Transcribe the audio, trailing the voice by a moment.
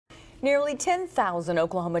Nearly 10,000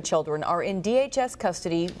 Oklahoma children are in DHS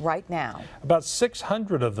custody right now. About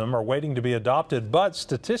 600 of them are waiting to be adopted, but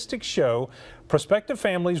statistics show prospective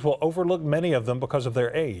families will overlook many of them because of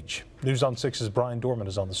their age. News on 6's Brian Dorman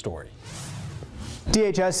is on the story.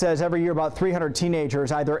 DHS says every year about 300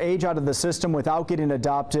 teenagers either age out of the system without getting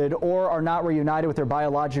adopted or are not reunited with their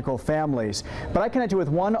biological families. But I connected with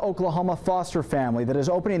one Oklahoma foster family that is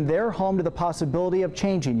opening their home to the possibility of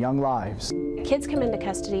changing young lives. Kids come into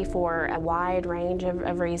custody for a wide range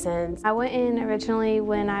of reasons. I went in originally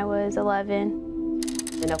when I was 11.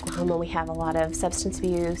 In Oklahoma, we have a lot of substance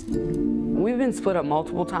abuse. We've been split up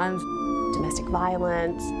multiple times. Domestic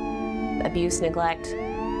violence, abuse, neglect.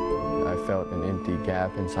 I felt an empty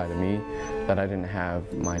gap inside of me that I didn't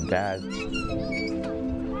have my dad.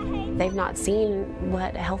 They've not seen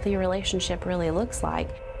what a healthy relationship really looks like.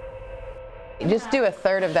 Just do a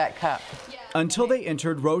third of that cup. Until they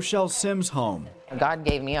entered Rochelle Sims' home. God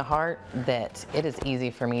gave me a heart that it is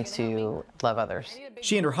easy for me to love others.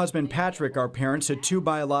 She and her husband Patrick are parents to 2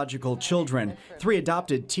 biological children, 3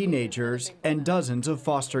 adopted teenagers, and dozens of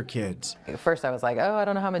foster kids. At first I was like, oh, I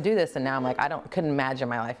don't know how I'm gonna do this, and now I'm like, couldn't imagine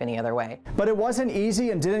my life any other way. But it wasn't easy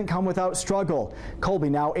and didn't come without struggle. Colby,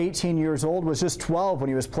 now 18 years old, was just 12 when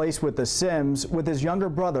he was placed with the Sims with his younger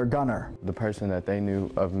brother, Gunnar. The person that they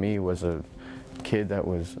knew of me was a kid that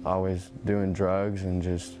was always doing drugs and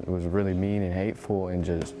just was really mean and hateful and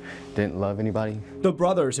just didn't love anybody. The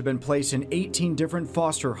brothers have been placed in 18 different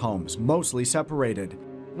foster homes, mostly separated.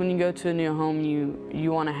 When you go to a new home,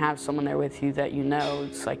 you want to have someone there with you that you know,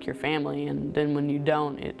 it's like your family, and then when you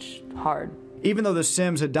don't, it's hard. Even though the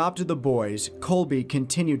Sims adopted the boys, Colby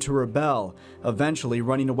continued to rebel, eventually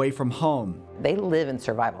running away from home. They live in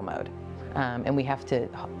survival mode, and we have to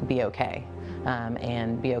be okay.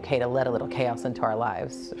 And be okay to let a little chaos into our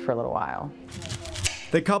lives for a little while.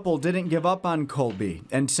 The couple didn't give up on Colby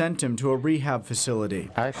and sent him to a rehab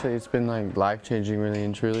facility. Actually, it's been like life-changing, really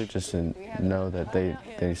and truly, just to know that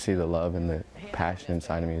they see the love and the passion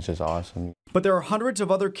inside of me. It's just awesome. But there are hundreds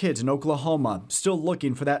of other kids in Oklahoma still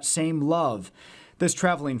looking for that same love. This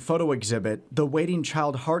traveling photo exhibit, the Waiting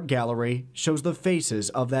Child Heart Gallery, shows the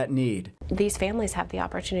faces of that need. These families have the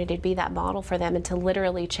opportunity to be that model for them and to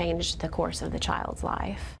literally change the course of the child's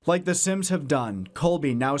life. Like the Sims have done,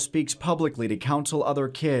 Colby now speaks publicly to counsel other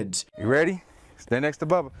kids. You ready? Stand next to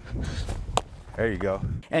Bubba. There you go.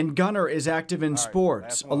 And Gunnar is active in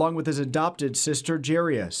sports, along with his adopted sister,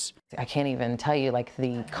 Jarius. I can't even tell you like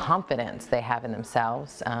the confidence they have in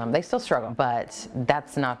themselves. They still struggle, but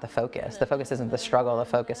that's not the focus. The focus isn't the struggle, the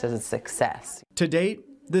focus is success. To date,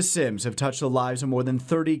 the Sims have touched the lives of more than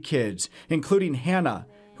 30 kids, including Hannah,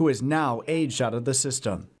 who is now aged out of the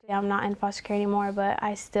system. I'm not in foster care anymore, but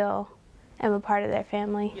I still am a part of their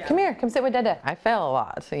family. Come here, come sit with Dada. I fail a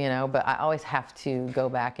lot, you know, but I always have to go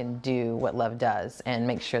back and do what love does and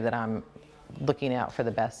make sure that I'm looking out for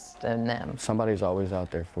the best in them. Somebody's always out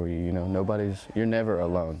there for you, you know, you're never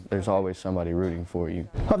alone. There's always somebody rooting for you.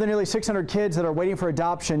 Of the nearly 600 kids that are waiting for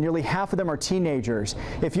adoption, nearly half of them are teenagers.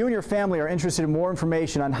 If you and your family are interested in more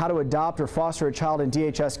information on how to adopt or foster a child in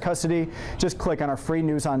DHS custody, just click on our free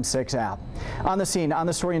News on 6 app. On the scene, on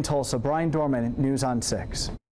the story in Tulsa, Brian Dorman, News on 6.